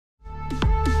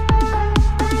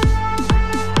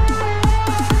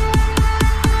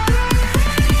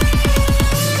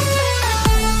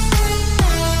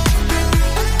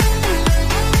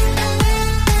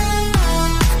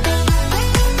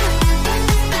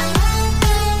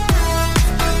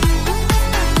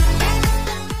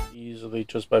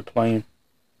just by playing.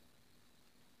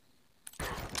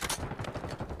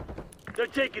 They're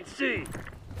taking C.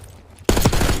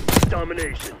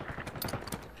 Domination.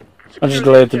 I'm just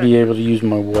glad to be able to use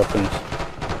my weapons.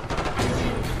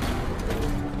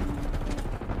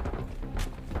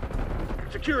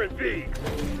 Securing B.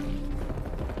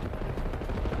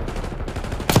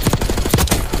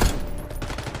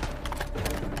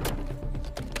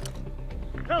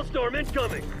 Hellstorm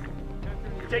incoming.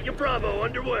 Taking Bravo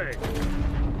underway.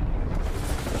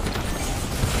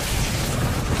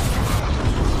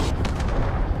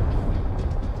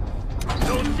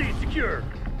 Zone C secure.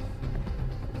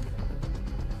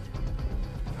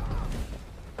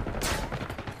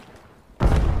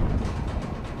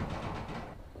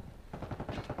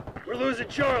 We're losing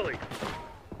Charlie.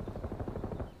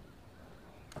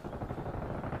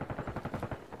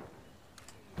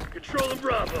 Controlling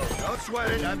Bravo. Don't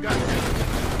sweat it, I've got this.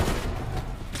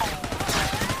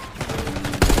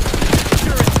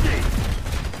 Securing C.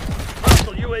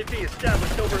 Hostile UAV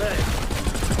established overhead.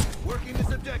 Working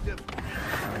this objective.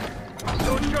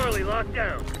 Zone Charlie locked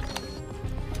down.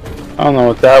 I don't know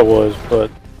what that was,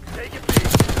 but Take it B.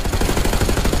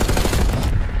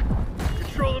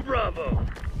 Controlling Bravo.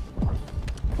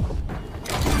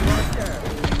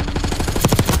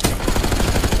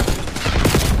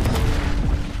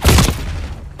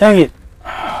 dang it.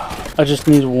 I just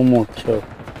need one more kill.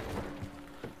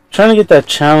 I'm trying to get that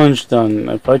challenge done.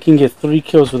 If I can get 3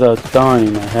 kills without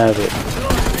dying, I have it.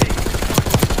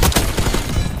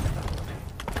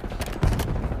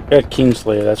 Got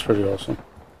Kingslayer, that's pretty awesome.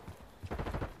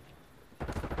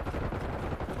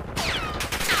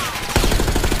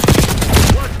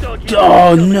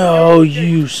 Oh no,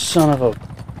 you son of a...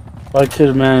 I could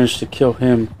have managed to kill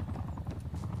him.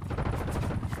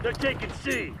 They're taking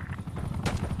C.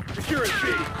 Securing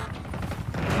B.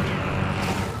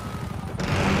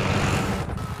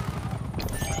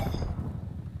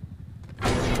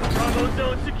 Bravo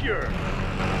zone secure.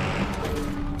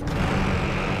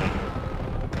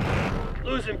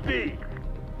 Losing B.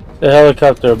 The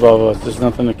helicopter above us, there's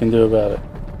nothing I can do about it.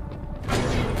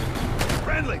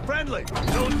 Friendly, friendly.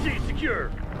 Zone C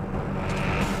secure.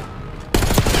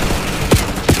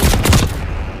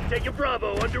 Taking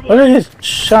Bravo underway. Where did I get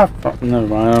shot from? Never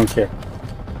mind, I don't care.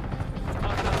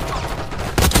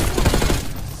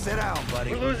 Sit down,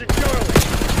 buddy. We're losing Charlie.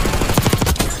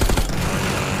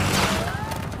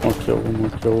 One more kill, one more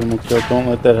kill, one more kill. Don't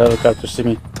let that helicopter see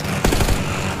me.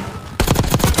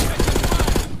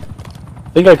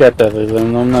 I think I got that,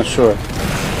 Leland. I'm not sure.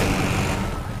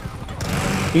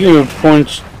 You can get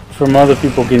points from other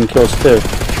people getting kills too.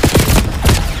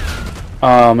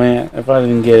 Oh man, if I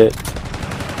didn't get it.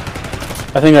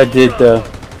 I think I did the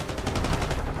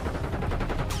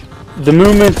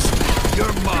movements.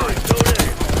 You're mine.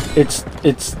 It's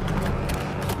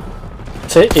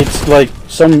like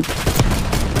some.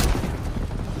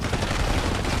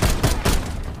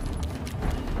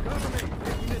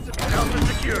 Alpha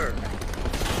secure.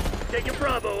 Taking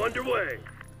Bravo underway.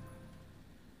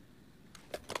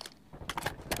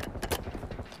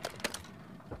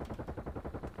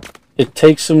 It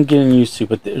takes some getting used to,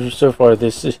 but so far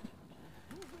this is.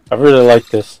 I really like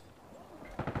this.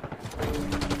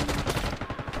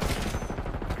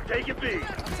 Take it B.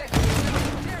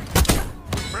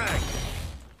 Frag.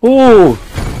 Ooh,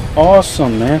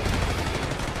 awesome, man.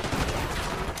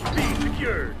 B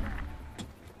secured.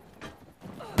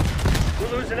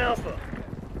 We're losing Alpha.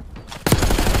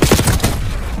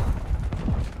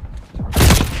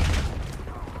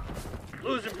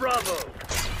 Losing Bravo.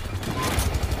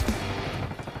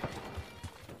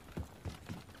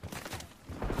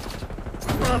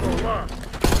 Bravo lost.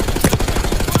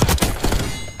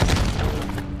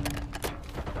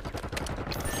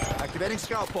 Activating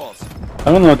scout pulse. I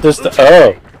don't know what this.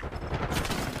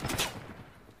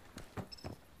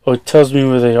 Oh, it tells me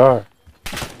where they are.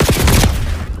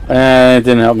 It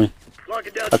didn't help me.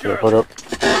 Locking down Okay, hold Charlie. up.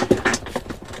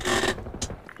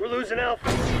 We're losing Alpha.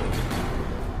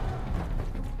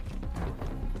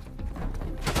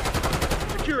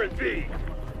 Securing B.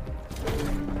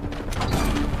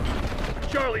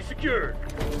 Charlie secured.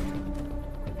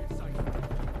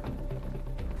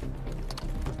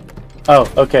 Oh,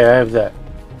 okay, I have that.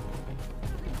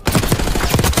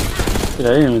 Dude,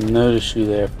 I didn't even notice you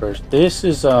there first. This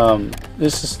is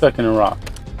stuck in a rock.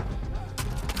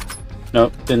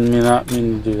 Nope, didn't not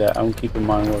mean to do that. I'm keeping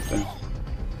my weapon.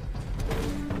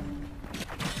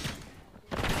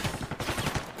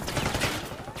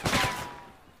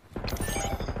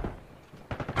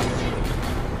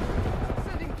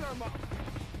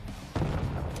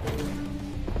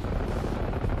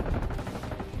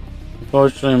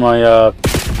 Unfortunately, my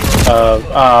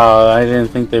I didn't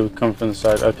think they would come from the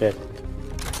side. Okay.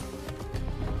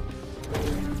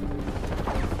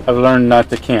 I've learned not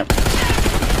to camp.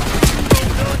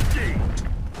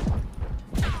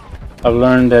 I've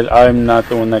learned that I'm not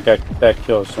the one that got that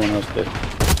kill, someone else did.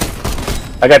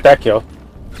 I got that kill.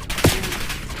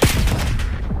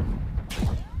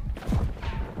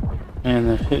 And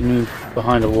they're hitting me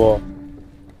behind a wall.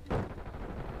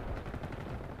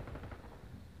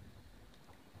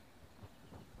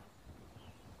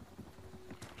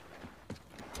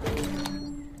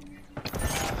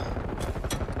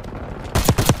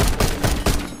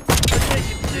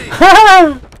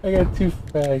 I got 2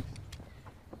 frags.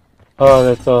 Oh,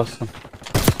 that's awesome.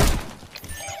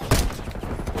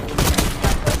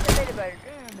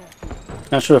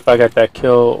 Not sure if I got that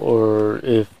kill or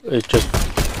if it just...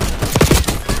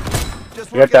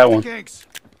 I got that one. I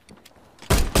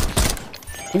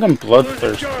think I'm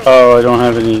bloodthirst. Oh, I don't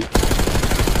have any...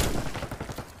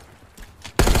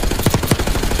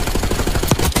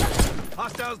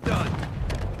 Hostiles done.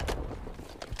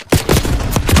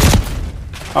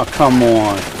 Oh, come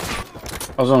on.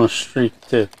 I was on a streak,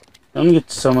 too. You only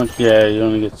get so much... Yeah, you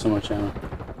only get so much ammo.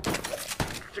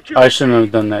 I shouldn't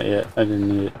have done that yet. I didn't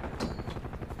need it.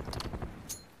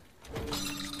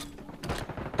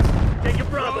 Take a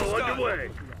Bravo underway.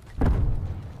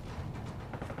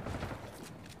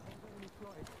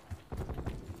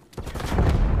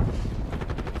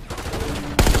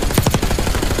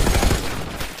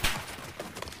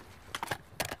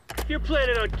 If you're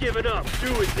planning on giving up,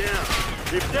 do it now.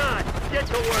 If not, get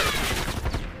to work.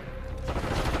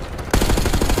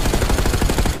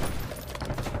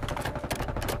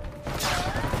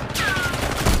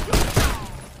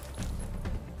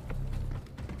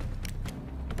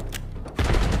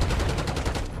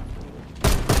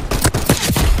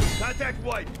 Contact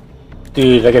white.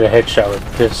 Dude, I got a headshot with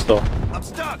a pistol. I'm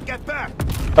stuck. Get back.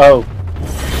 Oh.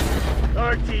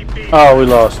 RTB. Oh, we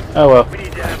lost. Oh well. We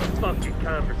need to have a fucking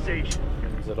conversation.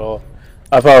 At all.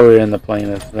 I thought we were in the plane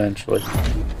eventually.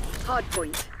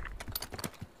 Hardpoint.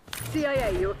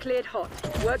 CIA, you're cleared hot.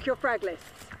 Work your frag lists.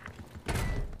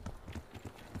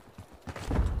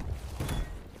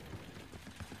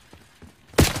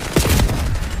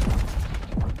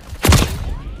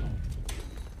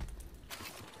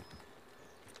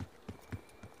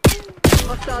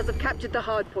 Hostiles have captured the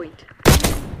hardpoint.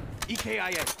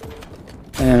 EKIA.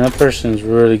 Man, that person's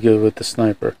really good with the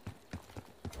sniper.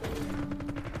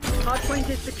 Hardpoint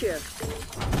is secure.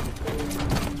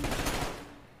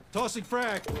 Tossing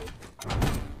frag.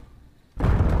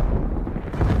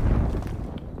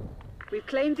 We've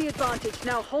claimed the advantage,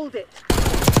 now hold it.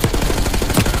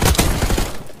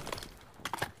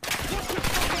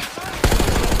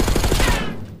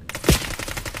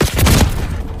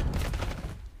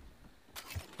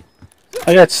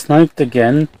 I got sniped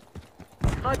again.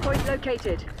 Hardpoint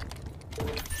located.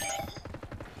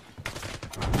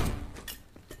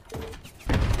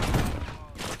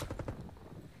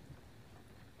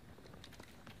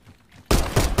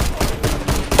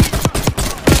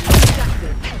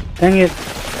 Dang it.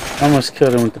 I almost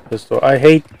killed him with the pistol. I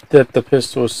hate that the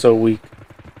pistol is so weak.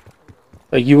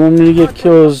 Like, you want me to get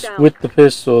kills with the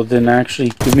pistol, then actually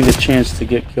give me the chance to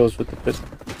get kills with the pistol.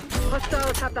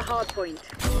 Hostiles have the hardpoint.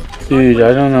 Dude,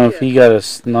 I don't know if he got a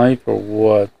snipe or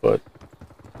what, but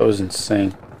that was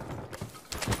insane.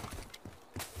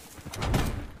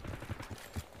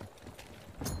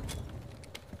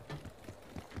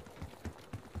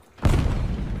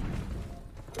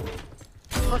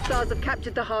 Hostiles have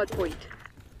captured the hardpoint.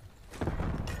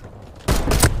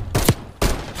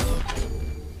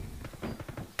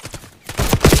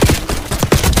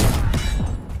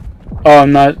 Oh,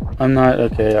 I'm not,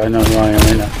 okay, I know who I am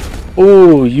right now.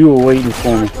 Oh, you were waiting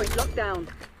for me. Hardpoint locked down.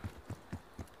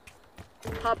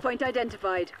 Hardpoint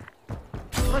identified.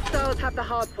 Hostiles have the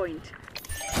hardpoint.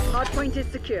 Hardpoint is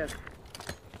secure.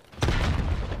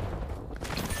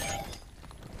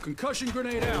 Concussion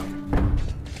grenade out.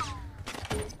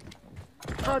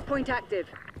 Hardpoint active.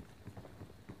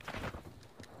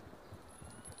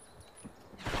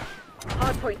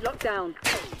 Hardpoint locked down.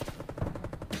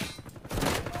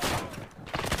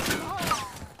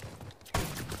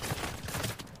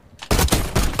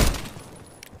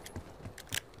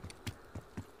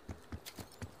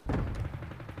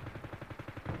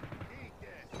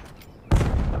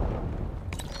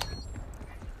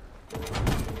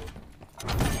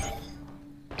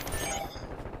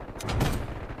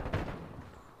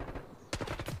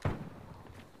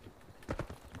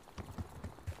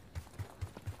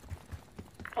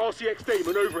 RCXD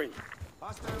maneuvering.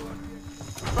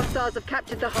 Hostiles have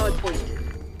captured the hardpoint.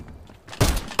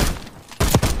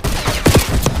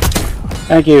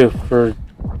 Thank you for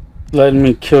letting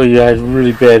me kill you. I had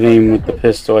really bad aim with the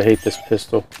pistol. I hate this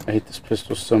pistol. I hate this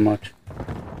pistol so much.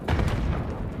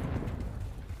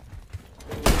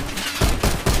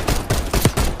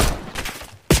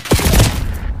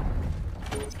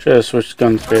 Should have switched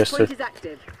guns faster. Hardpoint is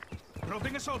active.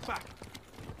 Dropping assault pack.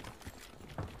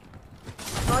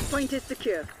 Hardpoint is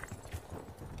secure.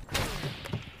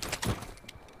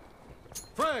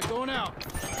 Frag going out.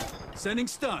 Sending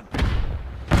stun.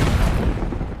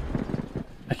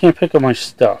 I can't pick up my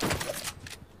stuff.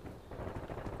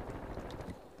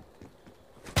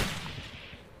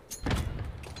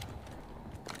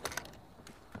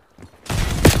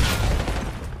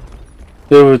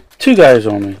 There were two guys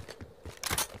on me.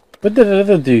 Where did the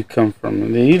other dude come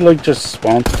from? Did he like just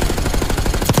spawn?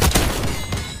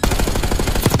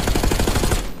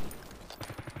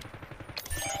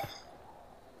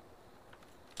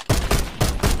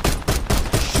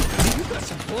 You got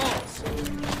some balls.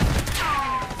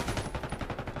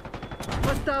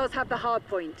 Hostiles have the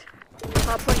hardpoint.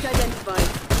 Hardpoint identified.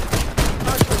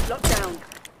 Hardpoint locked down.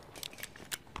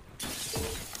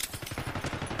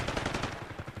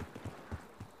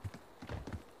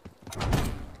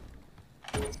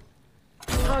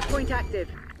 Hardpoint active.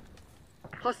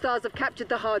 Hostiles have captured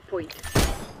the hardpoint.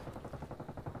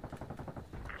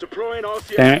 Deploying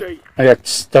Damn RCXD. it. I got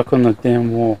stuck on the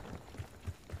damn wall.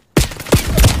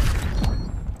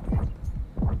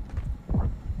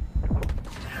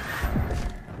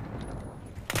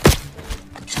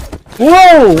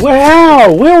 Whoa!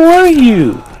 Wow! Where were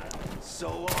you? So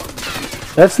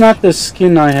on. That's not the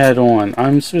skin I had on.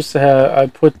 I'm supposed to have... I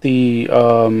put the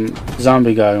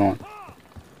zombie guy on.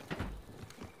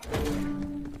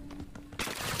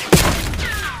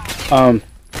 I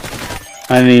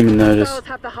didn't even notice. Hostiles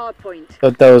have the hardpoint.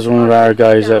 Thought that was one of our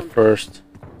guys at first.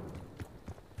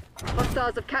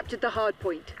 Hostiles have captured the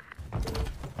hardpoint.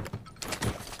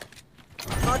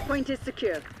 Hardpoint is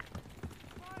secure.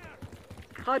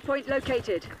 Hardpoint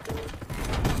located.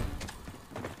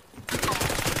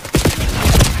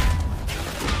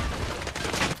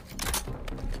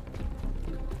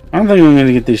 I don't think I'm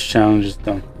gonna get these challenges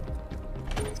done.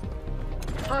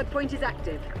 Hardpoint is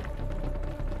active.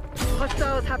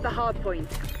 Hostiles have the hardpoint.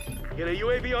 Get a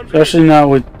UAV on. Especially not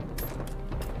with...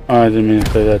 Oh, I didn't mean to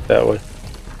play that way.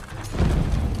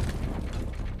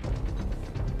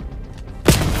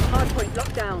 Hardpoint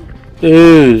locked down.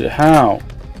 Dude, how?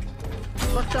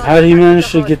 Hostiles How did he have manage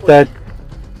captured to the get that? hardpoint.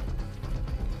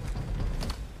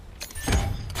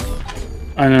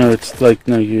 I know, it's like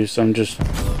no use, I'm just...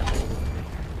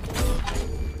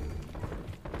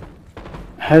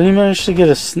 How did he manage to get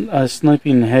a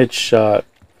sniping headshot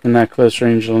from that close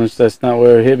range unless that's not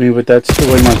where it hit me, but that's the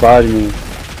way my body moved.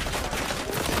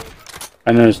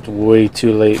 I noticed way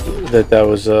too late that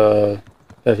was, that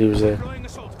he was there. Deploying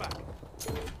assault pack.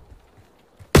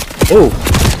 Oh!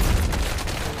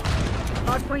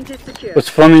 Hardpoint is secure. What's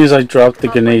funny is I dropped the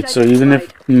grenade, so even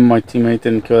if my teammate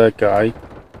didn't kill that guy,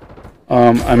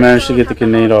 I managed to get the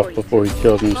grenade off before he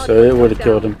killed me, so it would have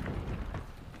killed him.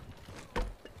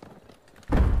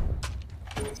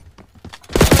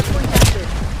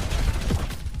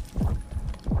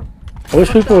 I wish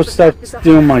people would stop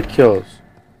stealing my kills.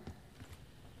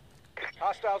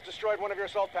 Hostiles destroyed one of your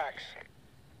assault packs.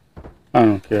 I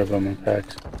don't care about my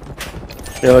packs.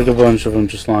 There are like a bunch of them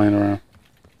just lying around.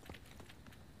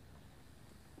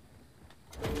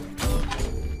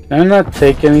 Can I not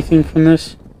take anything from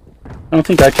this? I don't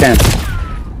think I can.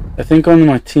 I think only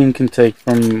my team can take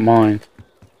from mine.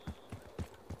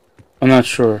 I'm not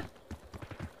sure.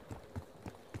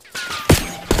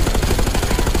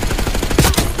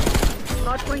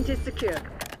 Hardpoint is secure.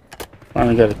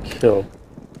 Finally got a kill.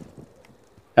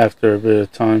 After a bit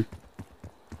of time.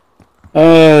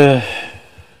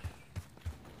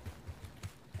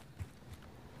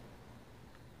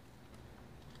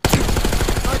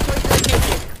 Hardpoint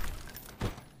located.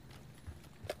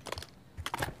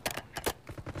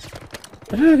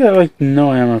 I think I got like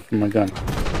no ammo for my gun.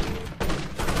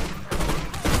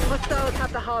 Hostiles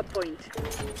have the hardpoint.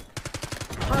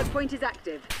 Hardpoint is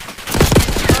active.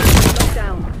 Hardpoint locked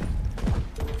down.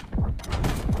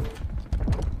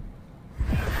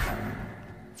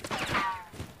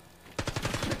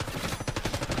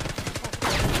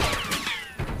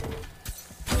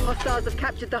 Hostiles have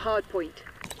captured the hardpoint.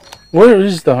 Where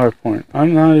is the hard point?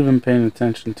 I'm not even paying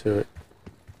attention to it.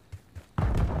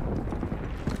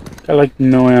 Got like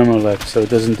no ammo left, so it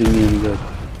doesn't do me any good.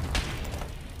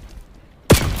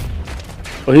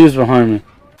 Well, he was behind me.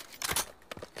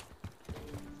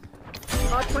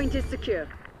 Hardpoint is secure.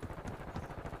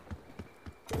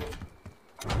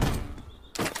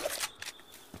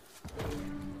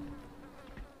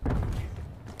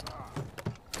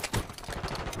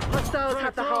 Hostiles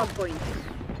have the hard point.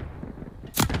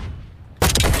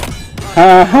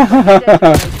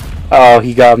 Oh,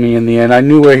 he got me in the end. I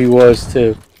knew where he was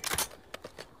too.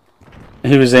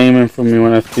 He was aiming for me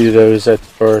when I threw those at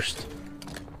first.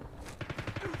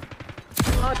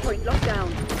 Hard point locked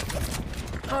down.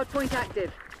 Hard point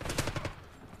active.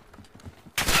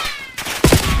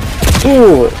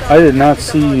 Ooh, I did not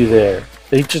see you there.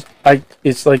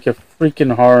 It's like a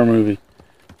freaking horror movie.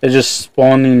 They're just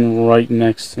spawning right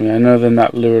next to me. I know they're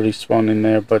not literally spawning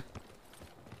there, but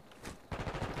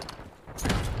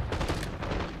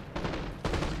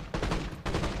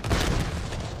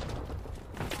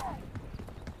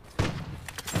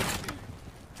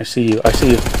I see you. I see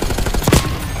you.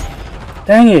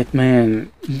 Dang it,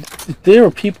 man. There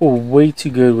are people way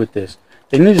too good with this.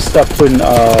 They need to stop putting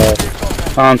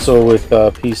console with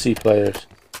PC players.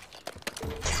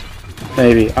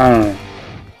 Maybe. I don't know.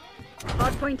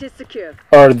 Hardpoint is secure.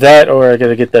 Or that, or I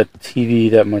gotta get that TV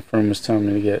that my friend was telling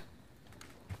me to get.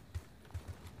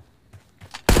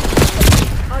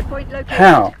 Hardpoint located.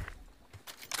 How?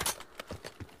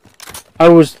 I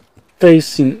was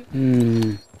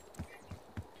facing...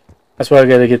 That's why I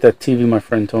gotta get that TV my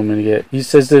friend told me to get. He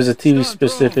says there's a TV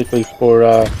specifically for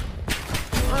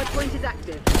Hardpoint is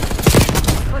active.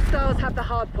 Hostiles have the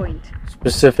hardpoint.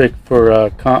 specific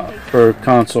for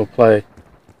console play.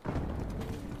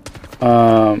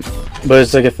 But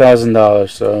it's like $1,000,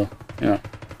 so you know.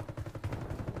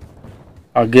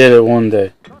 I'll get it one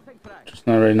day. Just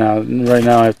not right now. Right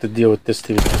now I have to deal with this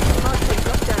TV. Hardpoint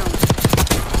locked down.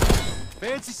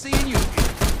 Fancy seeing you.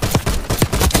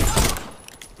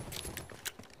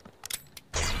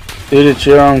 Dude, it's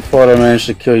your own fault I managed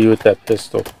to kill you with that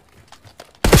pistol.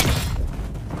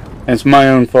 And it's my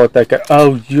own fault that guy...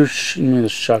 Oh, you're shooting me with a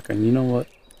shotgun. You know what?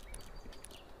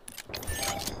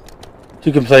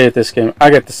 You can play at this game.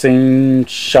 I got the same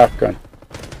shotgun.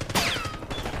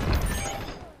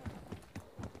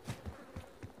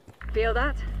 Feel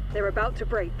that? They're about to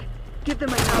break. Give them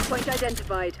a hardpoint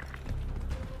identified.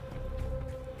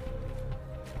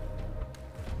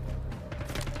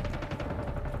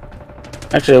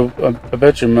 Actually, I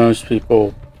bet you most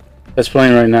people that's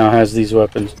playing right now has these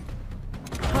weapons.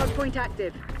 Hardpoint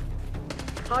active.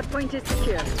 Hardpoint is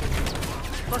secure.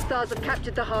 Hostiles have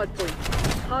captured the hardpoint.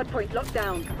 Hardpoint locked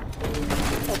down.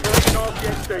 Operation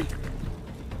object safe.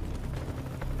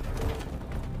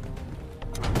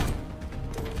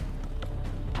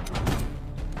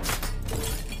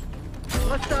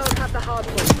 Hostiles have the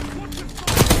hardpoint.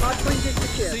 Hardpoint is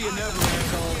secure. See you never,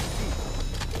 asshole.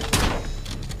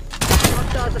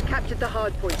 Hostiles have captured the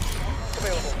hardpoint.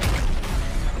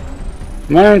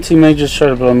 My own teammate just tried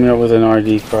to blow me up with an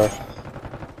RD car.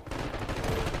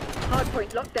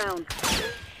 Hardpoint locked down.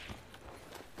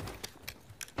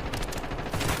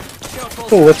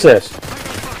 Oh, what's this?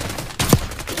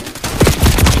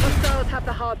 Hostiles have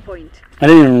the hardpoint. I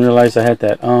didn't even realize I had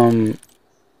that. Hardpoint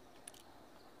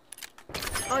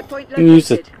I can use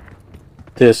located.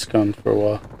 this gun for a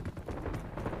while.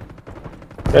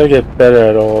 Gotta get better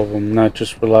at all of them, not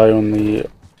just rely on the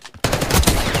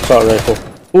assault rifle.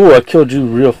 Ooh, I killed you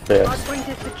real fast. Hardpoint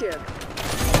is secure.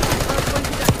 Hardpoint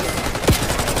is active.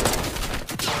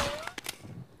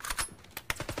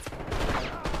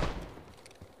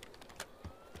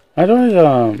 How do I,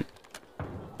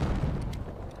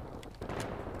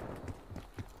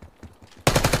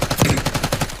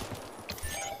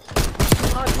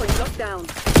 Hardpoint locked down.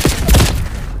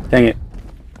 dang it.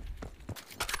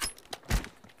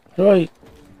 How do I...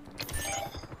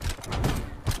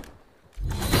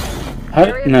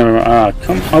 Never mind.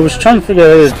 Come. I was trying to figure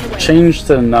out how to change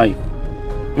to the knife.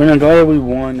 I mean, I'm glad we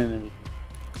won and everything.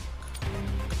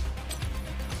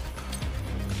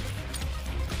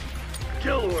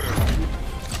 Kill order.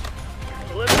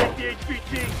 Eliminate the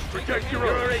HVT. Protect your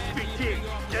own HVT.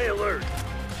 Stay alert.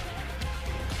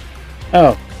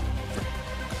 Oh.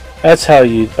 That's how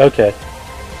you... Okay.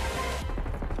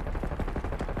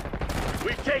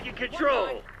 We've taken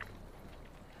control.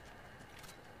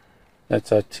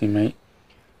 That's our teammate.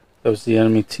 That was the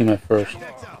enemy team at first.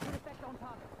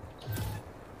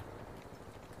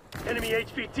 Enemy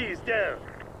HVT is down.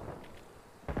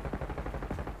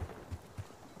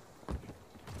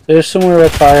 There's somewhere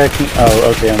up high I can... Oh,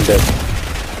 okay, I'm dead.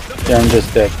 Yeah, I'm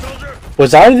just dead. Soldier,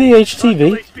 Was I the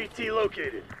HTV? HVT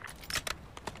located.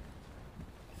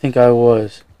 I think I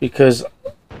was. Because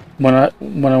when I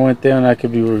went down, I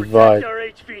could be revived. Our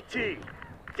HVT.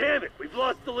 Damn it, we've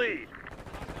lost the lead.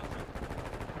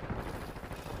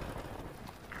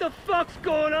 What the fuck's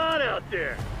going on out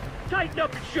there? Tighten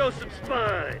up and show some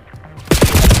spine.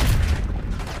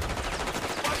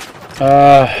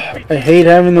 I hate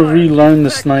having to relearn the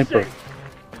sniper.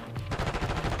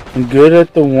 I'm good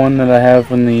at the one that I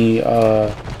have in the,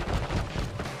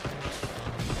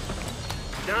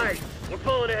 Nice. We're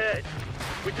pulling ahead.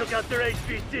 We took out their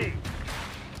HVT.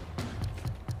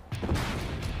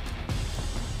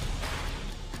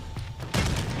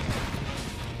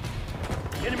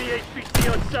 Enemy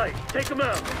HVT on site. Take them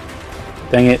out.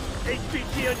 dang it.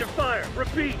 HVT under fire.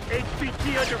 Repeat.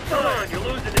 HVT under fire. Come on, you're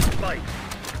losing this fight.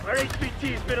 Our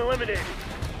HVT's been eliminated.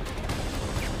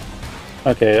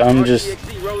 Okay, I'm just,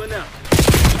 RCXD rolling out.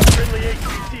 Friendly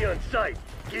HVT on site.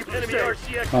 Keep enemy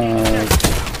RCXD.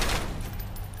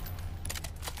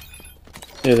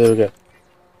 yeah, there we go.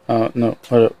 No,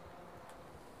 hold up.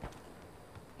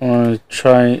 I want to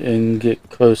try and get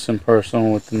close and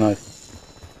personal with the knife.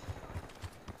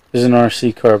 There's an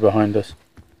RC car behind us.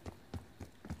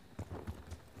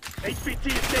 HVT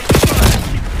is taking fire.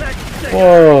 Keep the package safe.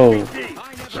 Whoa.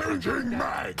 Changing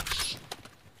mags.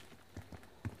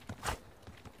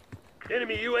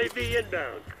 Enemy UAV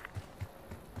inbound.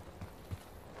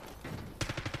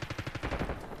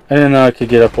 I didn't know I could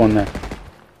get up on that.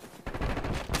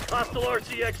 Hostile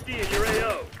RCXD in your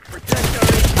AO. Protect our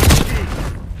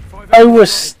HVT. I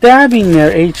was stabbing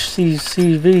their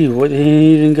HCCV. What, it didn't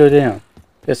even go down.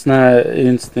 It's not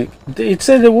instant. It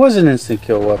said it was an instant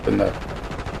kill weapon though.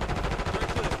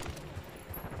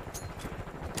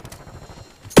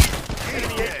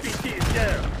 Enemy HVT is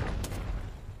down.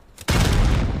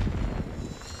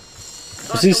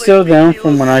 Is he still down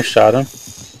from when I shot him?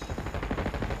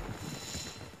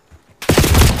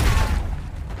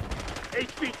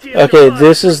 Okay,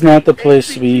 this is not the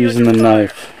place to be using the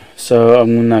knife, so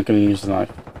I'm not going to use the knife.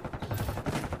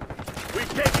 We've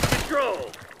taken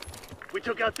control. We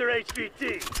took out their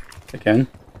HVT. Again.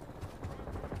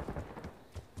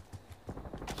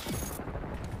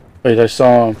 Wait, I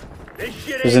saw him.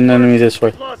 There's an enemy this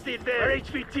way. Lost the advantage.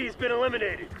 Our HVT's been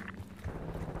eliminated.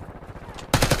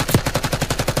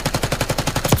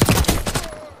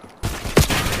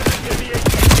 Enemy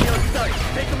HVT on site.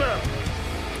 Take them out.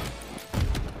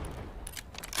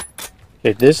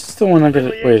 Okay, this is the one I got.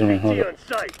 Wait a minute, hold HVT up. on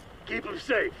site. Keep them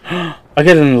safe. I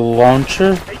got a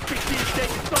launcher. HVT is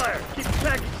taking fire. Keep the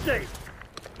package safe.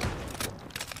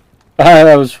 Ah,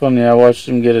 that was funny. I watched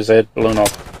him get his head blown off.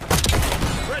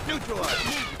 Threat neutralized.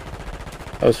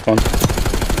 That was fun.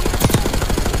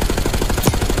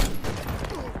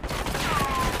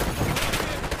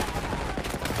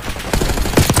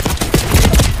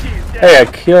 Hey, I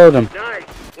killed him. Nice.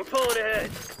 We're pulling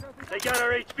ahead. They got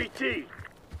our HVT.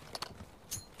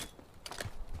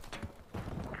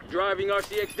 Driving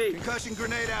RCXD. Concussion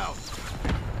grenade out.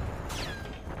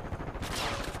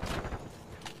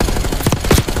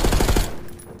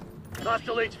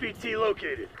 Hostile HVT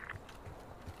located.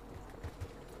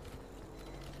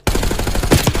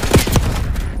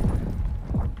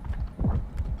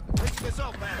 Take this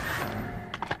off, man.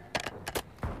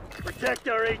 Protect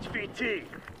our HVT.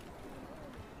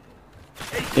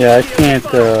 Yeah, I can't,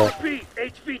 Repeat,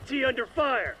 HVT under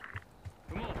fire.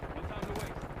 Come on, no time to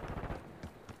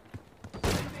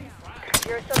waste.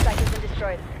 Your suspect has been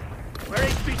destroyed. Our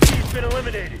HVT's been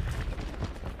eliminated.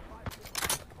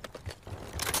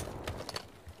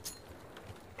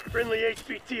 Friendly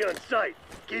HVT on site.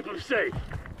 Keep them safe.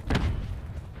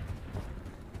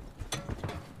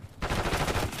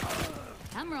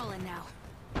 I'm rolling now.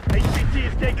 HVT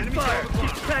is taking fire.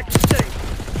 Keep the package safe.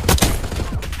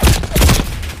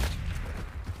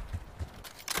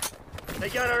 They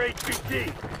got our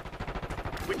HVT.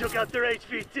 We took out their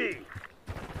HVT.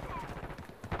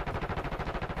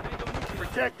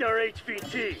 Protect our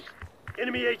HVT.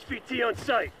 Enemy HVT on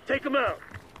site. Take them out.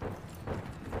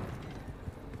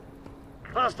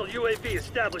 Hostile UAV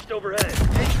established overhead.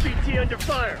 HVT under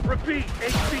fire. Repeat,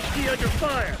 HVT under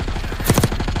fire.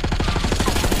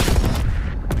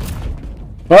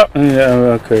 Oh,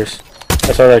 yeah, of course.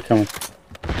 I saw that coming.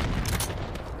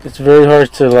 It's very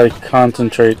hard to, like,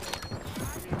 concentrate.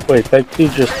 Wait, that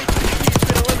dude just... HVT's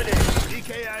been eliminated.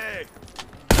 DKIA.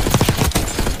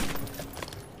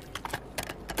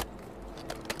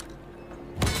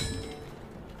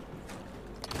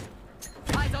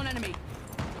 Eyes on enemy.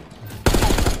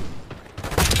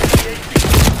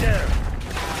 HVT's down.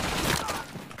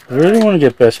 I really want to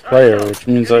get best player, which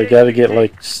means I gotta get,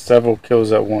 like, several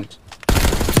kills at once.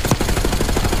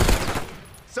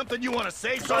 Something you want to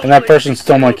say, And that person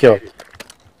stole my kill. You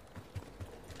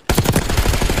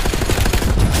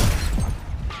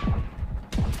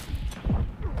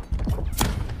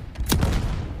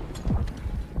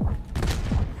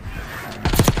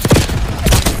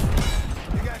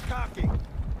got cocky.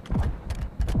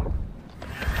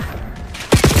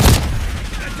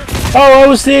 Oh, I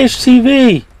was the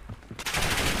HTV!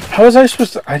 How was I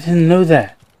supposed to... I didn't know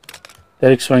that.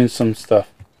 That explains some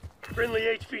stuff. Friendly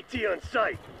HVT on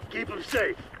site. Keep them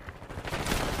safe.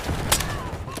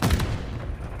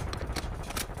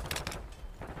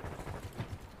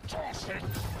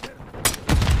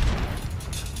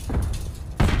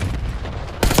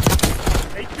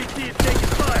 HVT is taking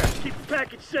fire. Keep the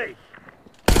package safe.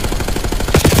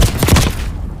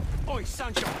 Oi,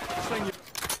 Sancho. Sling your...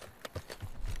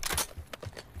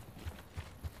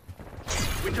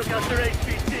 We took out their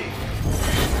HVT.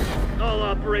 All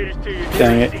operators to your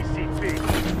Dang nearest it.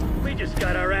 CCP. We just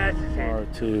got our asses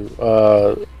handed.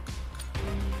 R2.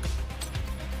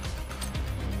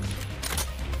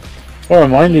 Or I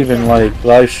might even like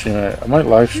live stream it. I might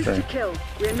live Shoot to stream. kill.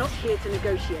 We're not here to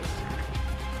negotiate.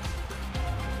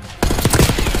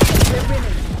 We're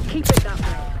winning. Keep it that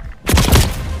way.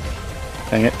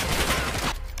 Dang it.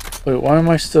 Wait, why am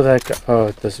I still that guy? Oh,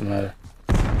 it doesn't matter.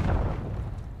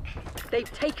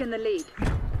 They've taken the lead.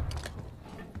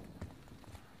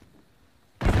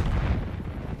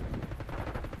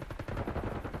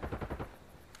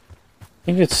 I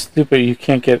think it's stupid you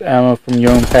can't get ammo from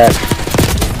your own pack. Take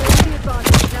the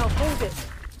advantage. Now hold it.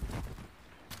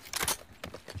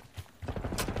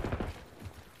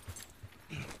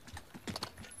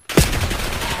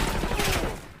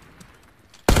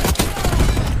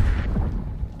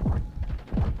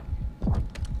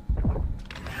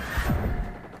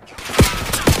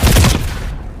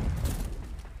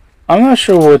 I'm not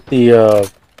sure what the,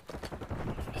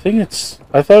 I think it's,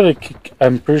 I thought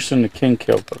I'm pretty sure the king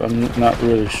kill, but I'm not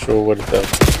really sure what it does.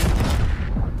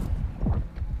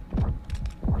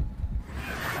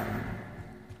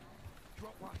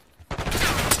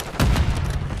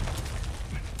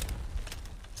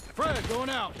 Fred, going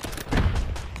out.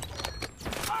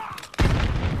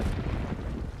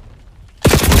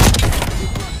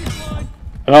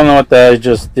 I don't know what that I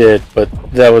just did, but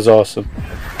that was awesome.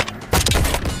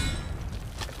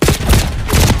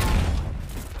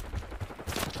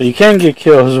 So you can get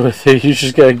kills with it, you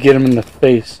just gotta get them in the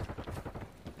face.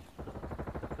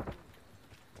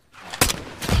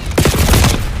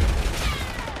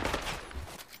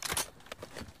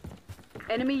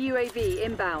 Enemy UAV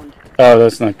inbound. Oh,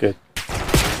 that's not good.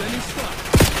 Sending stuff.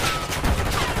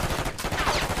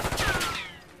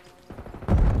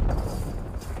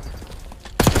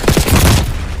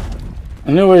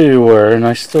 I knew where you were, and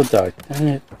I still died. Dang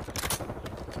it.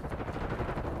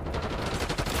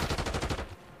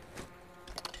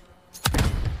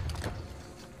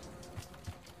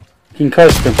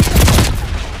 Concussed him.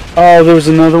 Oh, there was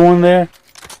another one there?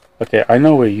 Okay, I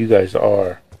know where you guys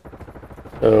are.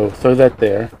 So, throw that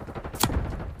there.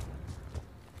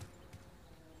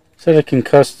 Said I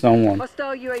concussed someone.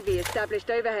 Hostile UAV established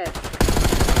overhead.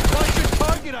 What's your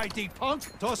target ID,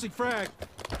 punk? Tossing frag.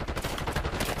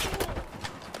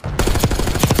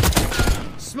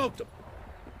 Smoked him.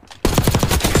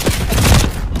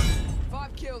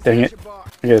 5 kills. Dang it.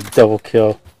 I got a double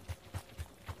kill.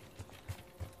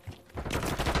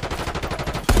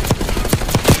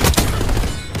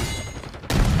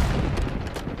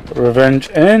 Revenge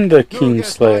and the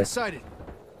Kingslayer. Sighted.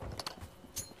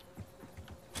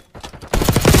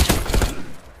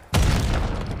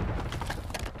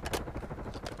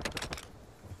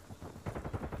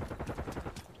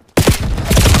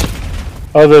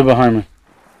 Oh, they're behind me.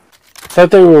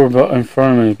 Thought they were in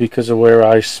front of me because of where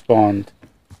I spawned.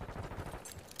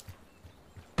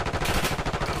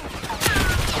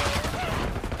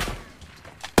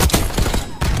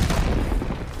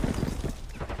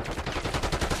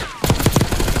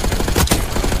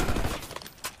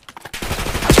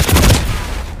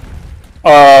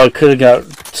 Oh, I could have got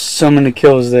so many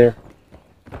kills there.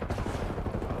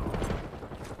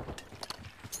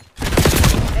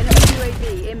 Enemy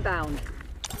UAV inbound.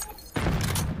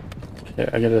 Okay,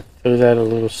 I gotta throw that a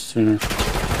little sooner.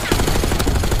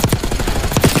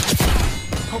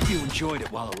 Hope you enjoyed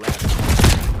it while it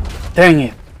lasted. Dang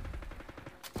it.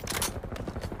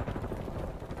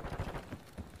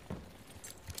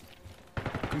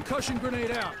 Concussion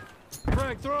grenade out.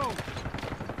 Frag thrown.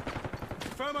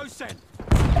 Thermo sent.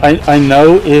 I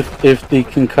know if the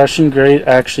concussion grade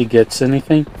actually gets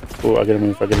anything. Oh, I gotta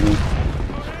move, I gotta move.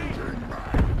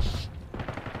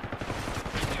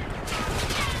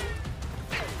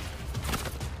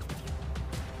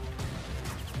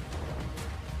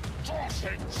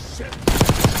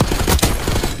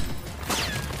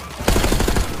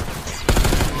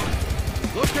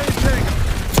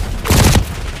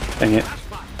 Dang it.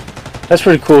 That's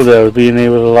pretty cool though, being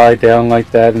able to lie down like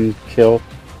that and kill.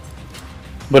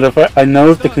 But if I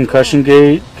know if the concussion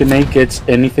grenade gets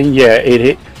anything, yeah, it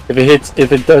hit.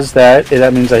 If it does that,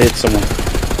 that means I hit someone.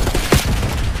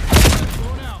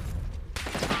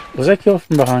 Was I killed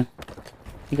from behind? I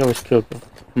think I was killed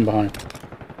from behind.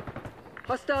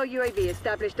 Hostile UAV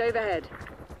established overhead.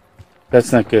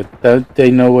 That's not good. They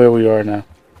know where we are now.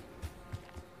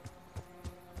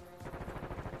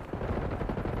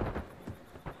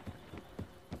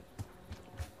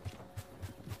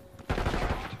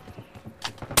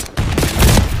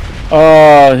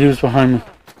 Oh, he was behind me.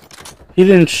 He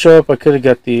didn't show up. I could have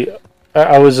got the...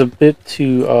 I was a bit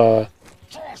too,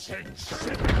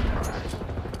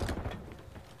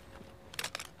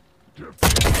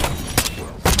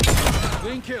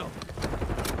 Clean kill.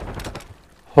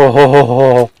 Ho ho ho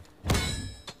ho.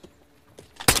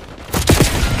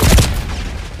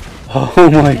 Oh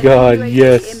my god, UAV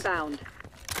yes. Inbound.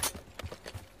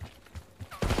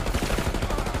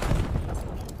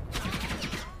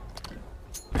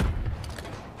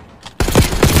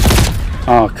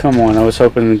 Oh, come on. I was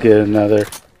hoping to get another.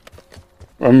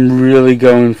 I'm really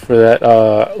going for that,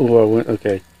 ooh, I went,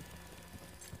 okay.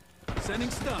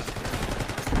 Sending stun.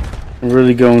 I'm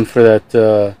really going for that,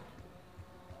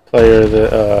 player of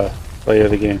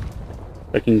the game.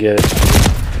 If I can get it.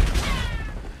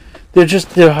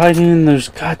 They're hiding in those,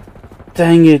 god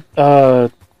dang it,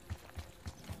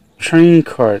 train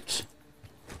carts.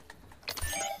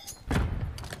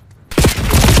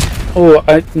 Oh,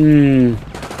 I had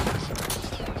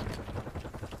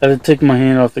to take my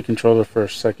hand off the controller for a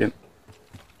second.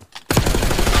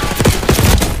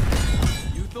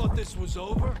 You thought this was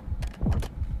over?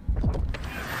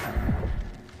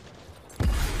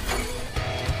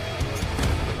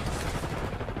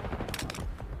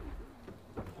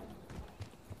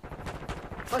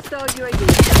 Hostile UAV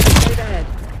established overhead.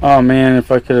 Oh man,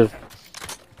 if I could have.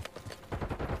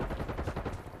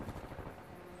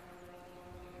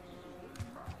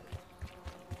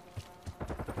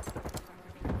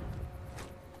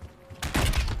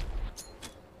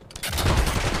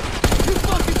 You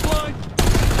fucking blind!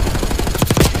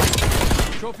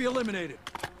 Trophy eliminated.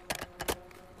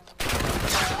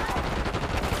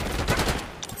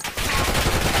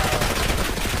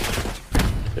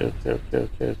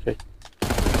 Okay.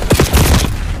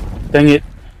 Dang it.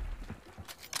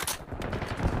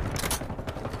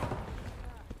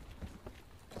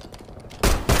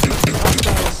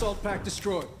 Hostile assault pack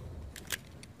destroyed.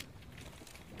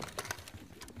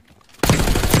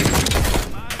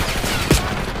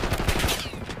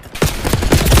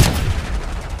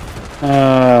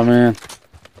 Oh man.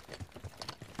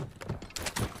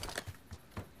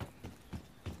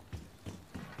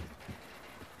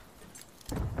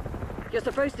 You're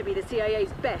supposed to be the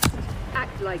CIA's best.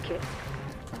 Act like it.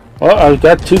 Well, I've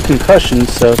got 2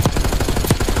 concussions, so.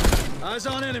 Eyes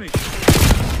on enemy.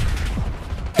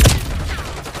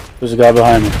 There's a guy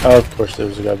behind me. Oh, of course there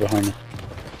was a guy behind me.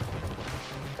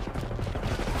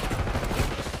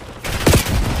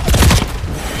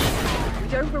 We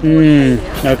don't reward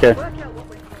failure. Okay. Work out what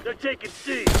we're... They're taking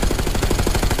C.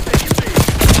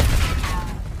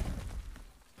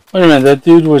 Wait a minute, that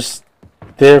dude was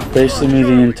there facing me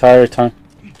the entire time.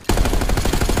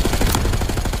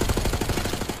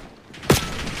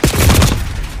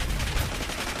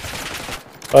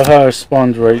 I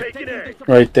spawned right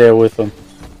there with them.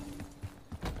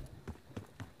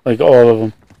 Like all of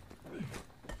them.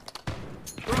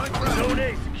 Zone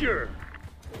A secure.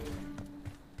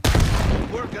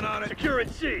 Working on it. Securing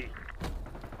C.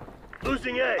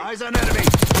 Losing A. Eyes on enemy.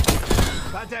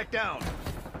 Contact down.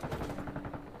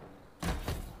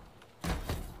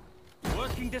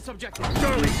 Working this objective.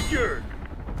 Charlie secured.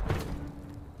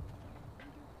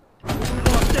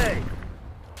 Lost A.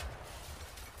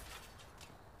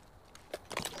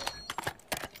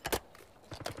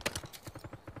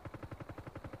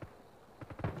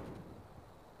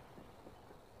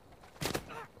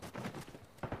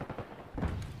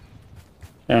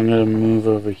 I'm gonna move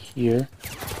over here.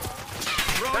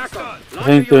 Back on. I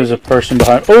think there's a person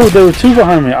behind. Oh, there were 2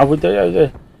 behind me. I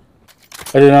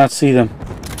did not see them.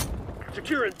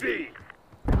 Securing B.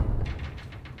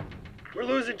 We're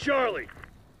losing Charlie.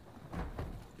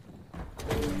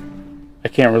 I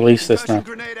can't release this now.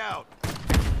 Grenade out.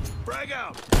 Frag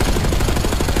out.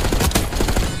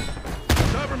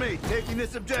 Cover me. Taking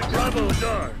this objective. Bravo is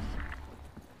ours.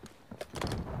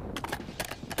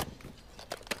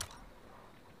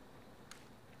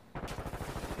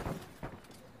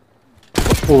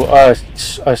 Oh,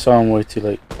 I saw him way too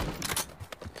late.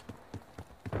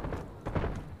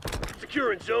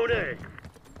 Securing Zone A.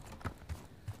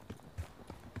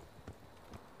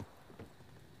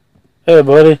 Hey,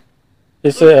 buddy.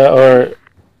 Is it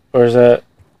or is that?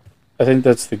 I think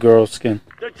that's the girl skin.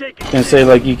 They're taking Can C. say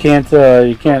like you can't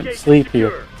Location sleep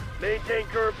secure. here. Maintain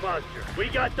current posture. We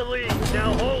got the lead.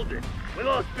 Now hold it. We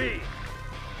lost B.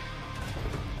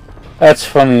 That's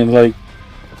funny. Like,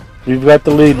 we've got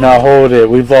the lead now. Hold it.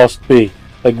 We've lost B.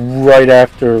 Like right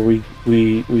after we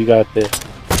got there.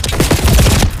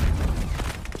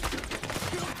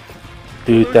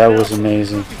 Dude, that was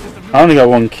amazing. I only got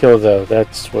 1 kill though.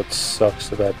 That's what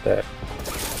sucks about that.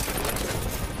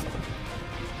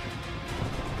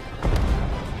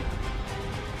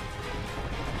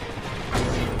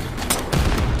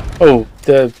 Oh,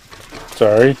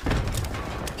 sorry,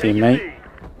 teammate.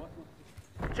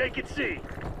 Take it C.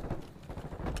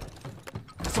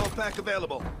 Assault pack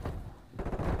available.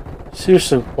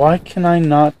 Seriously, why can I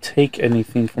not take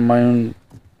anything from my own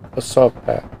assault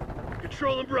pack?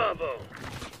 Controlling Bravo.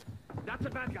 That's a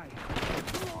bad guy.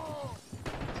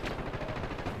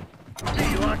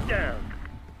 B locked down.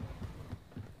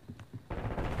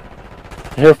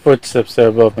 I hear footsteps there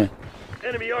above me.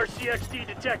 Enemy RCXD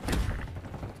detected.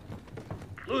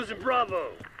 Losing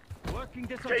Bravo. Working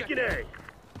this Taking objective.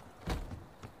 A.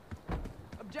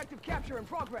 Objective capture in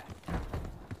progress.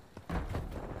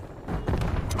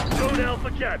 Zone Alpha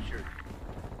captured.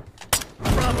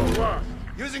 Bravo lost.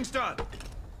 Using stun.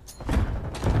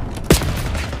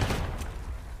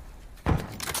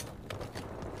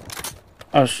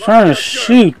 I was trying to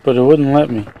shoot, but it wouldn't let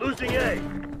me. Losing A.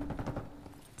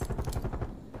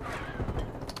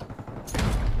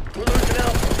 We're losing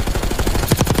Alpha.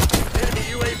 Enemy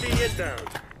UAV inbound.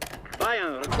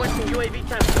 Bayern requesting UAV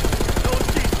transfer. Zone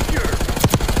C secure.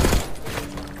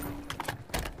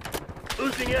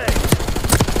 Losing A.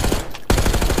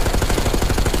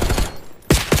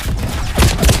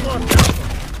 Lost Alpha.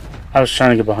 I was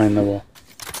trying to get behind the wall.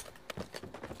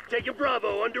 Taking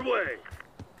Bravo underway.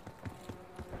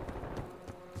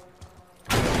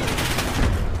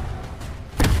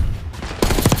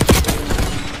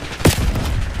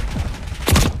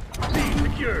 B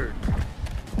secured.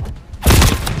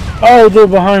 Oh, they're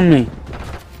behind me.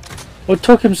 What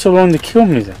took him so long to kill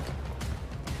me then?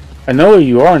 I know where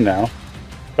you are now.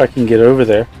 If I can get over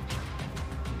there.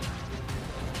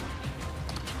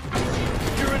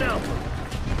 You're an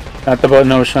Alpha. Not the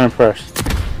button I was trying to press.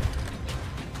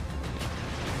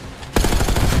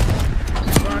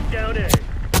 Lock down A.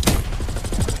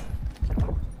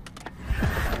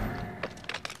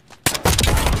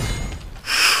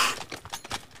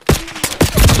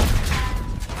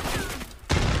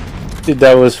 Dude,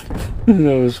 that was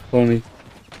funny.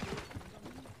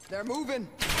 They're moving.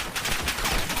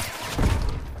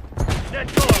 Net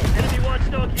call. Enemy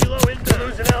watchdog helo inbound.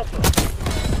 Losing Alpha.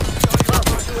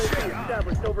 Alpha UAV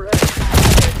established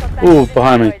overhead. Ooh,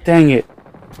 behind me. Dang it.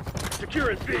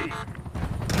 Securing B.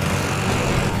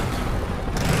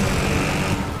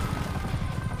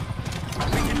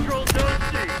 We control Zone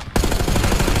C.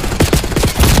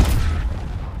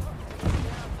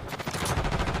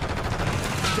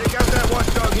 Take out that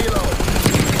watchdog helo.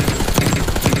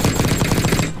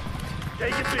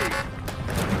 Taking B.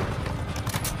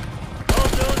 All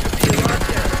zones are being locked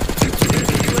down.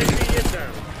 Enemy UAV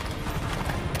inbound.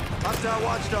 Hostile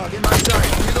watchdog in my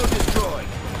sight. Helo destroyed.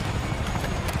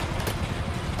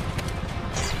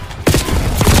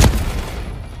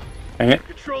 Dang it.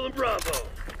 Controlling Bravo.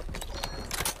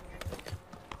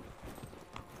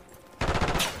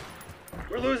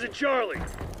 We're losing Charlie.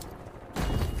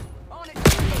 On it.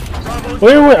 Bravo.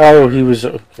 Wait. Oh, he was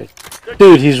okay.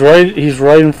 Dude, he's right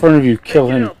in front of you. Kill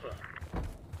Taking him.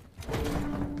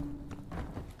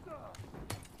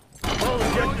 Alpha. All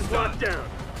objectives locked down.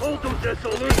 Hold those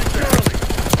SOs. Losing Charlie.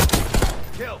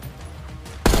 Kill.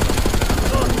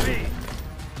 Lost B.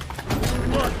 We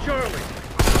lost Charlie.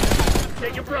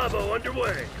 Taking Bravo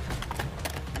underway.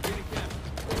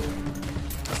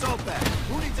 Assault pack.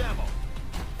 Who needs ammo?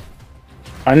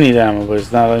 I need ammo, but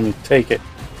it's not letting me take it.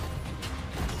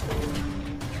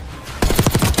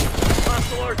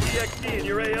 Hostile RCXD in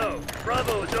your AO.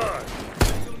 Bravo is ours.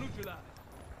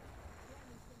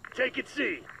 Take it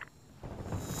C.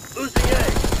 Losing A.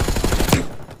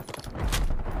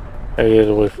 I get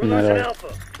away We're from losing that. Alpha.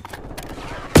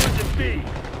 Losing B.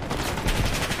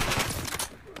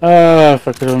 Ah, if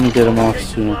I could only get him off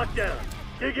Location sooner. locked down.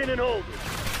 Dig in and hold it.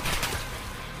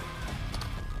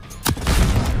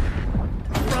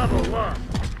 Bravo lost.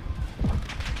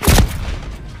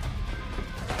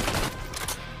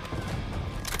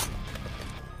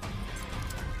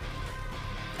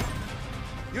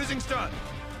 Using stun.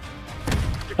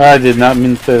 I did not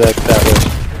mean to say that way.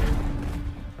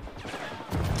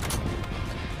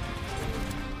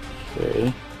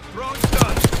 Okay. Throwing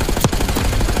stun.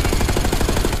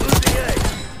 Losing A.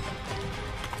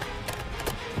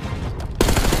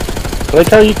 I like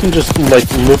how you can just like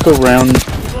look around.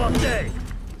 Lost A.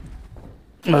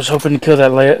 I was hoping to kill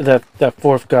that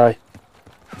fourth guy.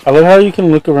 I love how you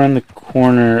can look around the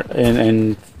corner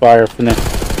and fire from there.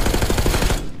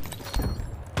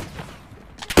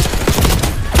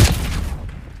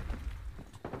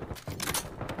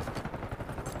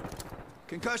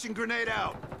 Concussion grenade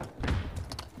out.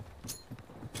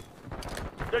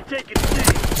 They're taking C.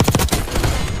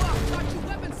 Fuck, got your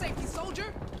weapon safety,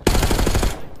 soldier.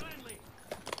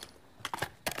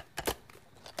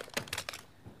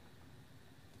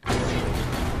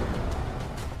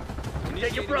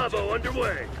 Taking Bravo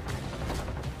underway.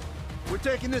 We're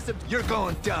taking this. You're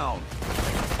going down.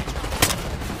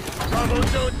 Bravo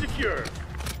zone secure.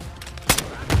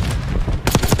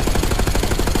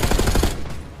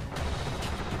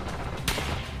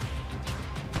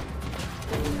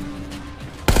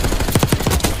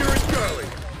 Securing Charlie.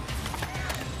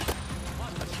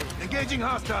 Engaging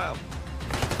hostile.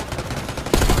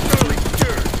 Charlie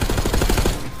secured.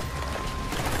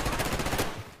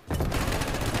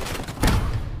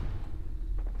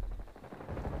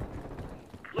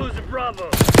 Losing Bravo.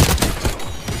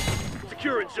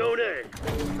 Securing Zone A.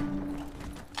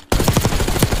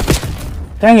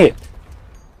 Dang it!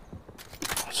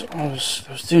 I was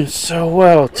doing so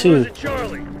well We're too. losing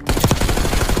Charlie.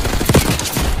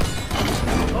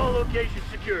 All locations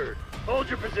secured. Hold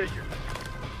your position.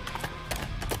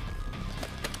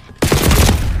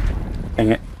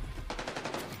 Dang it!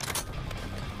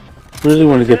 Really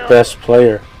want to get best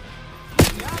player.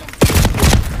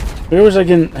 Where was I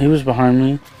getting? He was behind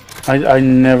me. I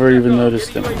never even noticed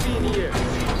him. UAV in the air.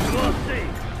 We lost C.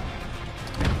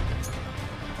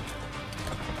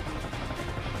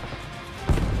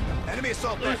 Enemy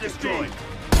assault pack Losing destroyed. B.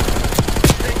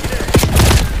 Taking A.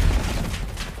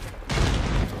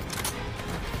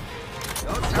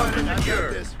 Don't sweat it. I got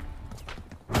Secure. this.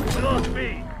 We lost B.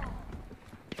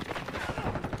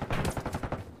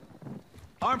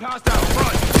 Armed hostile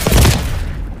front.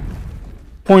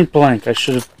 Point blank. I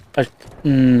should have.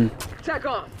 Attack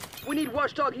off. We need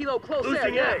watchdog helo close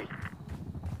Losing air. A.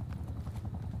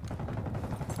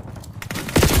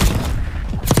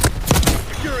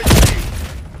 Securing C.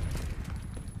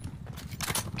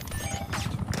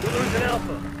 We're losing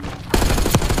Alpha.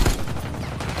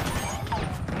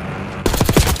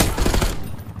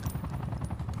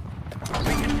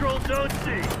 We control Zone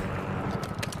C.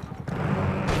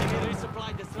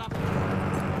 Resupply disrupted.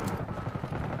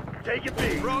 Take it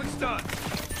B. Throwing stun.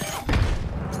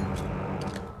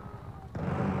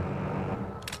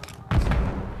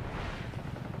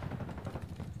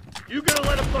 You gonna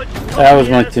let a bunch of That was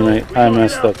my assholes teammate. I reload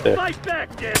messed Alpha. up there. Fight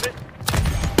back, damn it!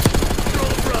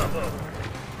 Control Bravo.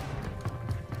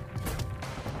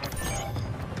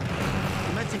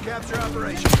 Commencing capture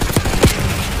operation.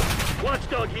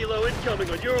 Watchdog helo incoming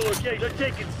on your location. They're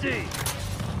taking C.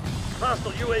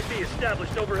 Hostile UAV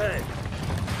established overhead.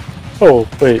 Oh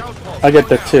wait, I get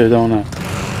that too, don't I?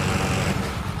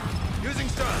 Using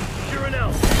stun. Securing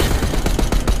Alpha.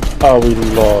 Oh, we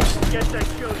lost. Guess that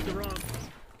shows the wrong.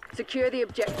 Secure the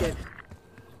objective.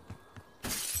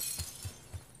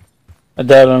 I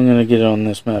doubt I'm gonna get it on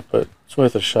this map, but it's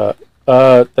worth a shot.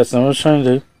 That's not what I was trying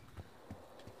to do.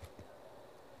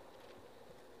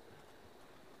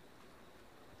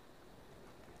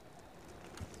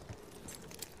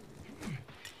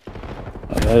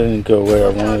 Oh, that didn't go where I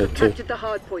wanted it to. Captured the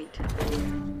hard point.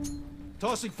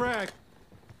 Tossing frag.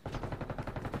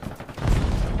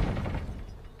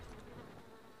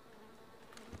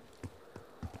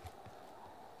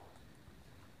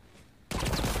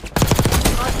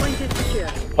 Hard point is secure.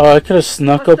 Oh, I could have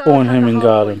snuck up on him and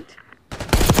got him.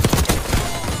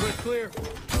 We're clear.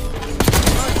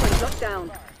 Hard point locked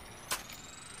down.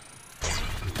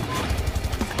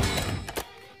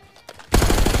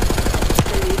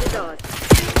 The lead is ours.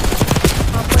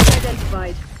 Hard point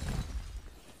identified.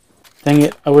 Dang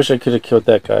it! I wish I could have killed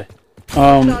that guy.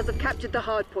 Stars have captured the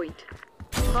hard point.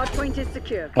 Hard point is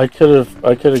secure. I could have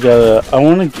got a. I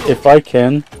want to, if I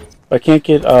can. If I can't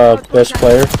get best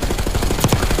player,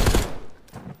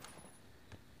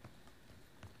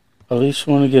 at least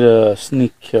want to get a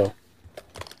sneak kill.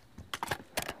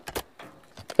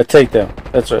 A takedown.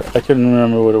 That's right. I couldn't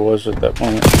remember what it was at that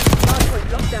moment. Hard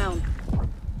point locked down.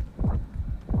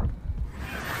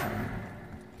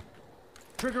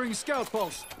 Triggering scout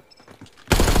pulse.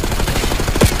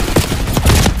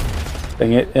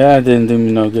 Dang it! Yeah, it didn't do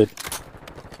me no good.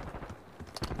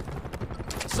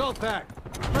 Assault pack.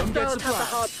 Come get Hostiles have the supplies.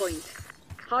 hard point.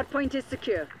 Hard point is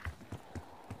secure.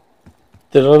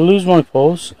 Did I lose my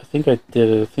pulse? I think I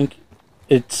did. I think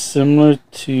it's similar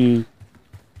to you.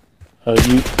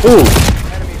 Oh!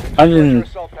 I did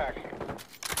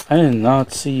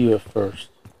not see you at first.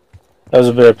 That was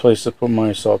a better place to put my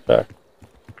assault pack.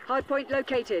 Hard point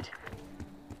located.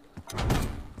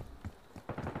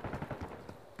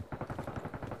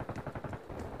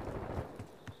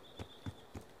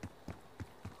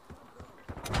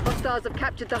 Hostiles have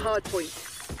captured the hard point.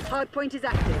 Hard point is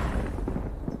active.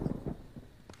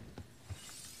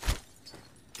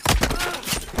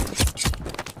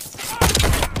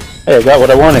 Hey, I got what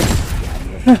I wanted.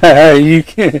 You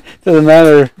can't. Doesn't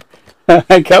matter.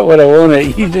 I got what I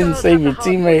wanted. You didn't save your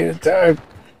teammate at the time.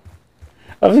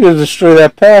 I was gonna destroy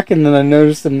that pack, and then I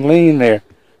noticed him laying there.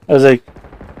 I was like,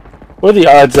 "What are the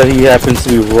odds that he happens to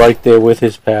be right there with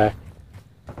his pack?"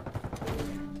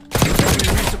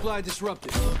 Resupply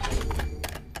disrupted.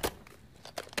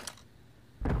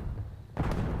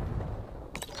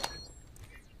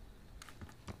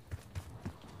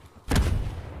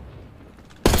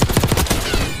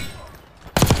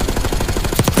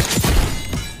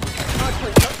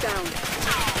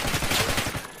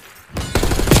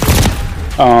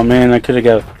 Oh man, I could have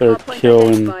got a third kill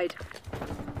and. Watch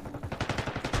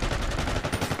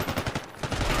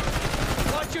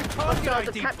your target Hostiles have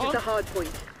ID, captured punk. the hard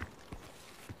point.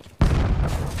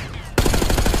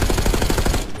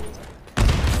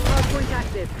 Hard point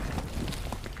active.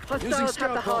 Hostiles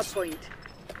have the hard point.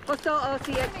 Hostile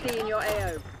RCXD in your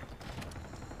AO.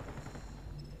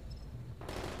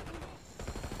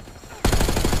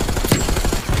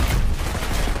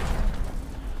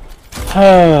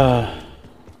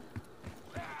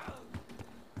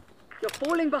 You're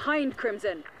falling behind,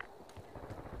 Crimson.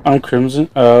 I'm Crimson?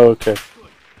 Oh, okay.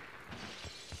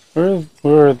 Where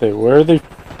are they? Where are they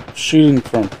shooting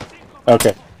from?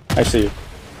 Okay, I see you.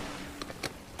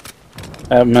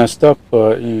 That messed up,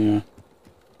 but, you know.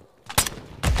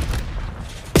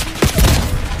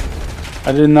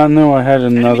 I did not know I had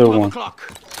another one. Thought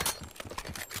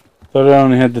I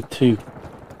only had the two.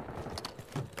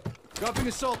 Dropping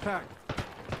assault pack.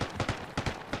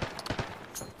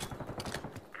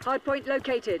 Hardpoint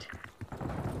located.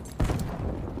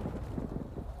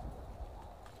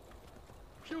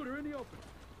 Shooter in the open.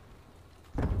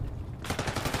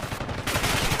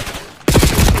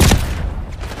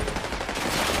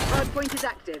 Hardpoint is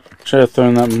active. Should have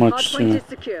thrown that much Hardpoint sooner. is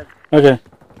secure. Okay.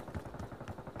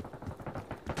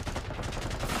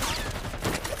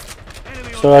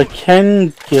 So I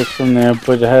can get from there,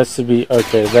 but it has to be...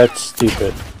 Okay, that's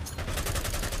stupid.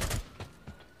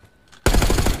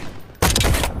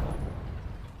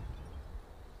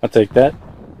 I'll take that.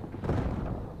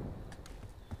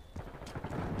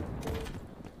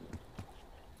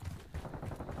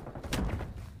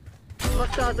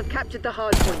 Hostiles have captured the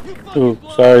hard point. Ooh,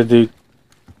 sorry, dude.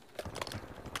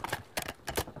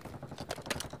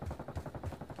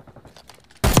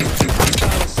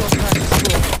 Assault pack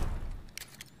destroyed.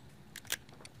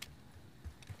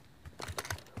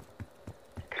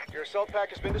 Your assault pack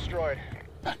has been destroyed.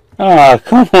 Ah,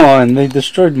 come on. They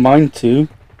destroyed mine too.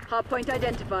 Hardpoint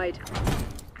identified.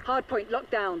 Hardpoint locked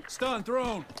down. Stun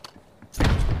thrown.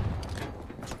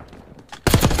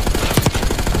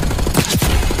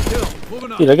 Kill.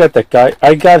 Moving on. Dude, I got that guy.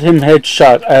 I got him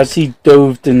headshot as he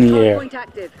dove in the air. Hardpoint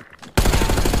active.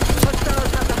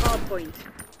 Hostiles have the hardpoint.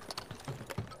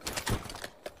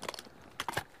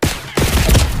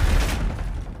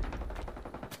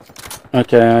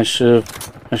 Okay, I should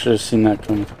have seen that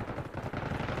coming.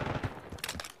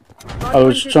 I Hardpoint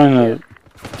was is trying secure. to...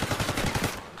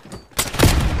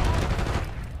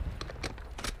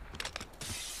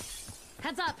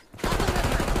 Heads up. Up the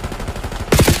river.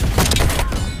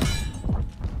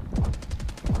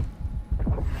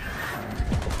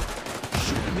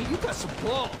 Shooting me, you got some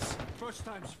balls. First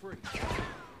time's free.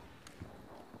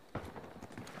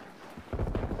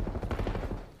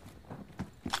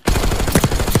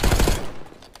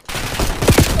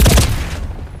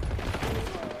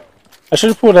 I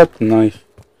should have pulled out the knife.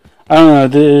 I don't know,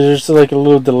 there's like a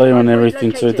little delay on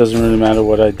everything, so it doesn't really matter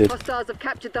what I did. Hostiles have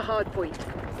captured the hardpoint.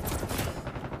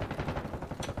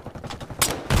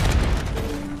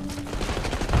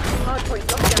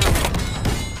 Hardpoint locked down.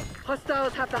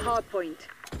 Hostiles have the hardpoint.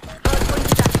 Hardpoint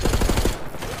is active.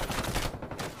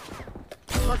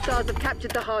 Hostiles have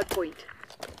captured the hardpoint.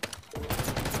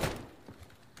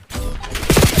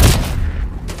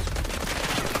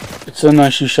 It's so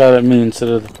nice you shot at me instead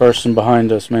of the person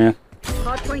behind us, man.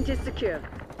 Hardpoint is secure.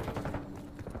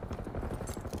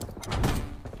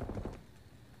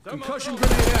 Concussion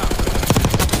grenade out.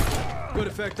 Good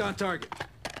effect on target.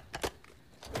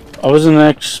 I wasn't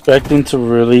expecting to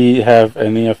really have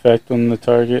any effect on the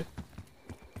target.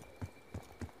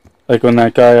 Like on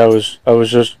that guy,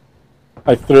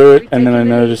 I threw it and then I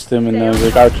noticed him and I was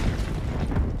like, ouch.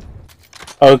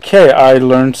 Okay, I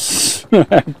learned.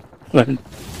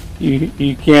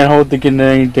 You can't hold the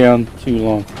grenade down too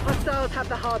long. Hostiles have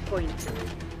the hardpoint.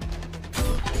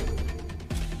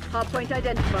 Hardpoint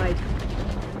identified.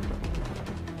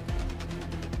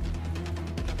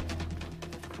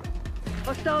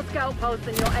 Hostile scout pulse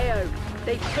in your AO.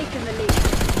 They've taken the lead.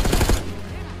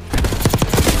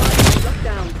 Locked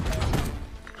down.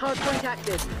 Hardpoint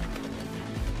active.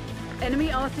 Enemy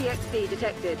RCXD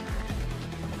detected.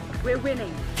 We're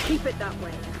winning. Keep it that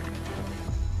way.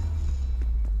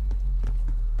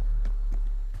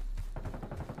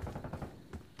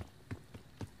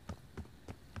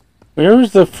 Where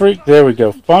is the freak? There we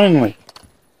go. Finally.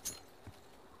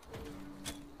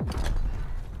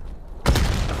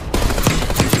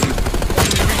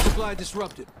 Resupply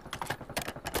disrupted.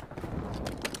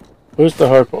 Where's the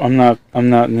hard point? I'm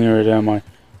not near it, am I?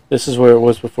 This is where it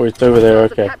was before. It's over there.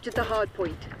 Hostiles Okay. have captured the hard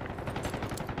point.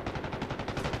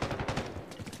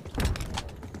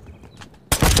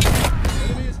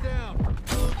 Enemy is down.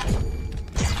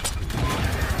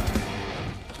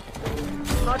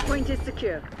 Hard point is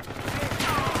secure.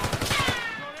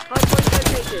 Hard point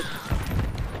located.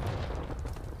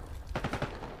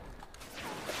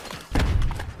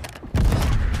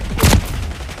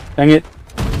 Dang it.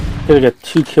 Could have got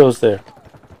 2 kills there.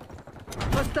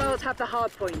 Hostiles have the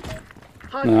hard point.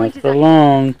 Hard Not point is for active.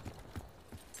 long.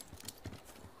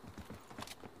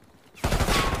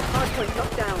 Hard point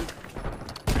locked down.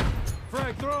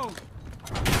 Frag thrown.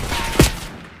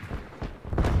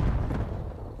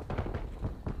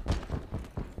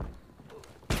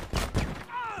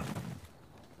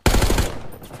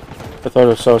 I thought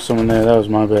I saw someone there. That was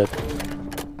my bad.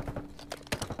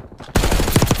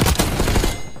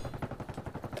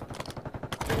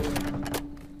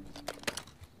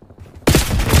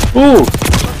 Ooh!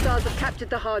 Hostiles have captured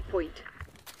the hard point.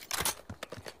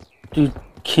 Dude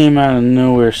came out of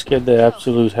nowhere, scared the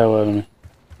absolute hell out of me.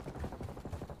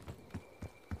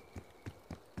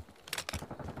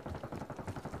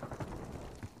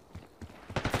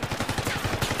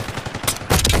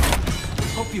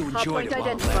 Hope you Hard enjoyed point it while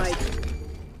it identified. lasted.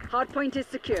 Hard point is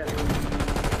secure.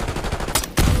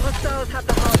 Hostiles have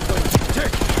the hard point.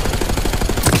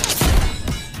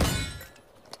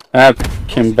 That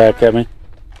came back at me.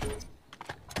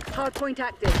 Hard point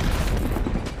active.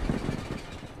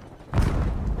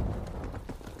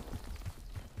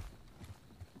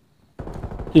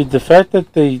 Dude, the fact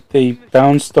that they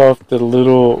bounced off the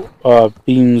little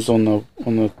beams on the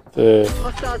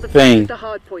Hostiles have thing. captured the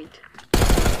hard point.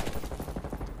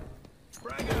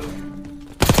 Frag out.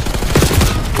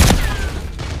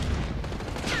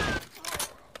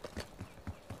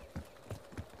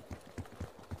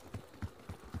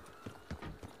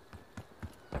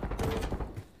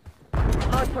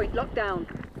 Hard point locked down.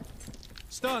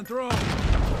 Stun thrown.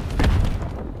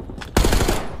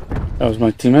 That was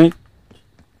my teammate.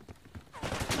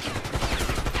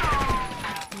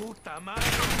 Puta madre.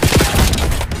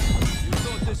 You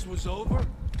thought this was over?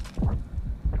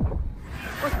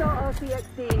 Hostile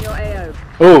RCXD in your AO.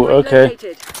 Oh, Hard point okay.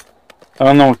 located. I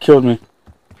don't know what killed me.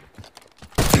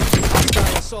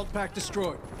 Hostile assault pack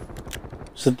destroyed.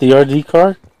 Is it the RD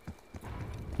car?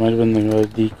 Might have been the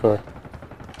RD car.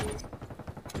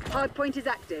 Hard point is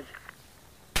active.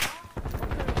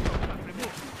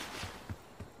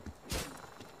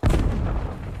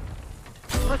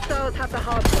 Hostiles have the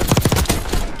hard point.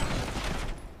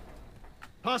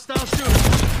 Hostile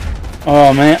shooter.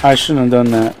 Oh man, I shouldn't have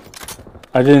done that.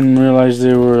 I didn't realize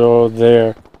they were all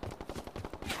there.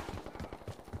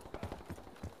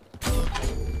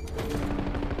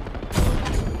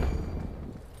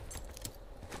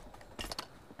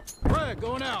 Frag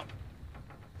going out.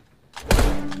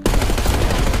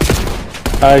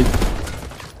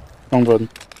 Wrong button.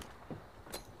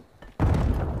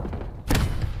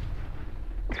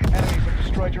 Enemies have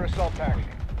destroyed your assault pack.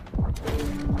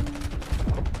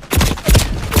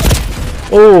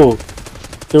 Oh!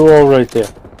 They were all right there.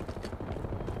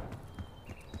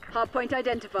 Hard point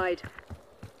identified.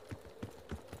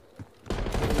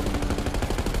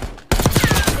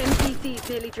 NPC's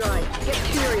nearly dry. Get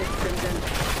curious, Crimson.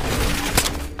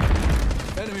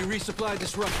 Enemy resupply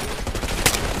disrupted.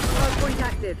 Hard point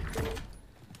active.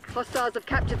 Hostiles have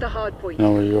captured the hard point. I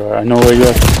know where you are. I know where you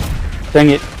are.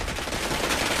 Dang it.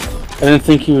 I didn't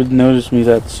think you would notice me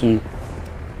that soon.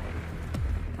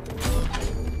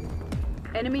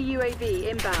 Enemy UAV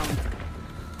inbound.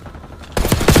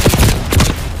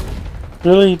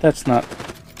 Really? That's not...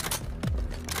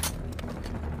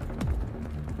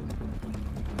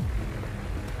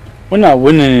 We're not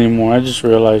winning anymore. I just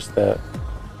realized that.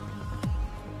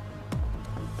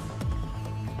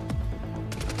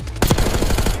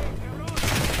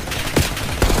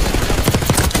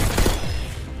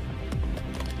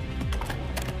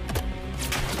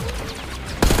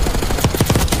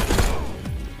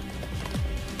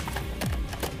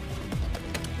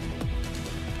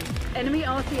 Enemy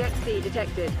RCXD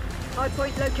detected.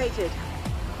 Hardpoint located.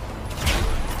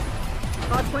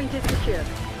 Hardpoint is secure.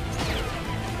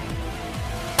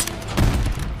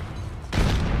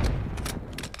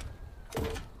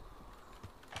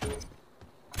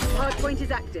 Hardpoint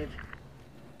is active.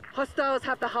 Hostiles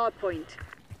have the hardpoint.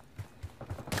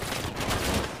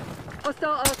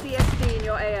 Hostile RCXD in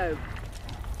your AO.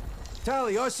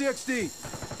 Tally,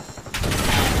 RCXD.